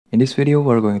In this video,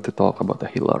 we're going to talk about a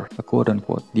healer, a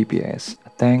quote-unquote DPS, a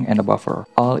tank and a buffer,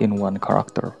 all in one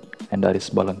character, and that is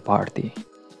Balloon Party.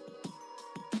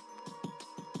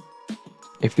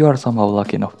 If you are somehow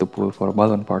lucky enough to pull for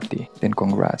Balloon Party, then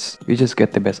congrats, you just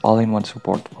get the best all-in-one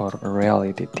support for a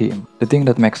reality team. The thing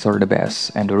that makes her the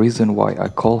best, and the reason why I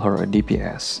call her a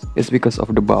DPS, is because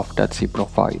of the buff that she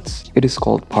provides. It is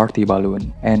called Party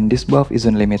Balloon, and this buff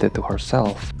isn't limited to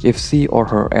herself. If she or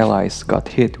her allies got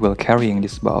hit while carrying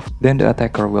this buff, then the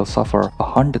attacker will suffer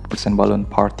 100% Balloon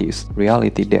Party's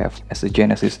reality death as a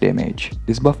genesis damage.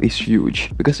 This buff is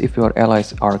huge, because if your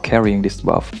allies are carrying this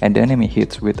buff and the enemy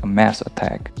hits with a mass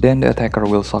attack, then the attacker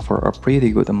will suffer a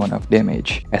pretty good amount of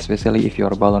damage, especially if your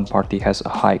Balloon Party has a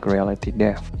high reality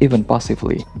death. Even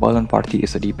passively, Balloon Party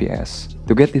is a DPS.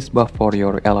 To get this buff for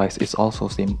your allies is also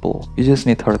simple. You just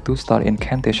need her 2-star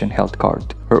incantation health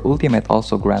card. Her ultimate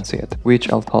also grants it,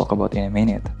 which I'll talk about in a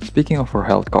minute. Speaking of her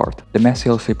health card, the mass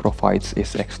heal she provides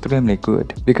is extremely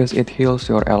good because it heals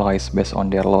your allies based on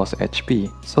their lost HP.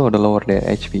 So the lower their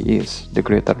HP is, the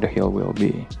greater the heal will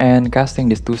be. And casting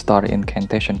this 2-star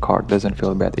incantation card doesn't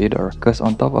feel bad either, cause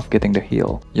on top of getting the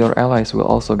heal, your allies will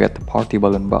also get the Party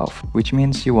Balloon buff, which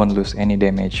means you won't lose any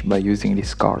damage by using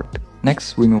this card.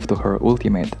 Next, we move to her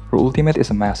ultimate. Her ultimate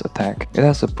is a mass attack. It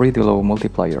has a pretty low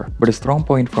multiplier, but the strong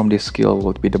point from this skill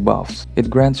would be the buffs. It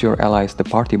grants your allies the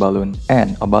Party Balloon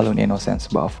and a Balloon Innocence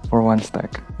buff for 1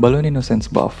 stack. Balloon Innocence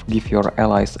buff gives your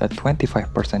allies a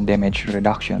 25% damage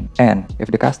reduction, and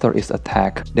if the caster is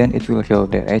attacked, then it will heal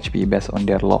their HP based on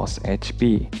their lost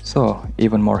HP. So,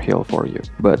 even more heal for you.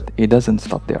 But it doesn't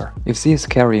stop there. If she is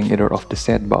carrying either of the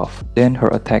said buff, then her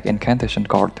attack incantation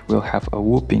card will have a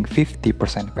whopping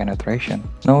 50% penetration.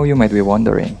 Now you might be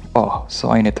wondering, oh,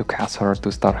 so I need to cast her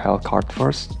 2-star health card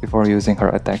first before using her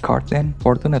attack card then?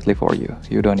 Fortunately for you,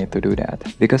 you don't need to do that,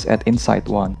 because at Insight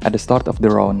 1, at the start of the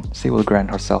round, she will grant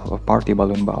herself a Party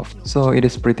Balloon buff, so it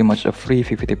is pretty much a free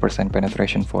 50%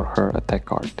 penetration for her attack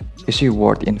card. Is she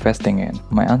worth investing in?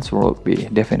 My answer would be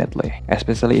definitely,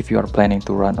 especially if you are planning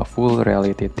to run a full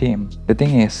reality team. The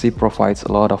thing is, she provides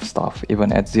a lot of stuff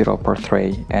even at 0 per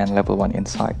tray and level 1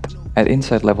 Insight. At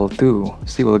Insight level 2,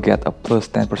 she will get a plus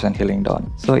 10% healing done,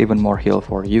 so even more heal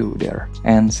for you there.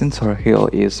 And since her heal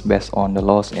is based on the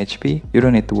lost HP, you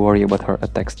don't need to worry about her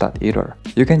attack stat either.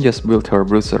 You can just build her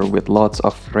bruiser with lots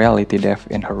of reality death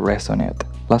in her resonate.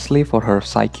 Lastly, for her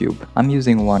psycube, I'm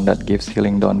using one that gives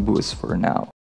healing done boost for now.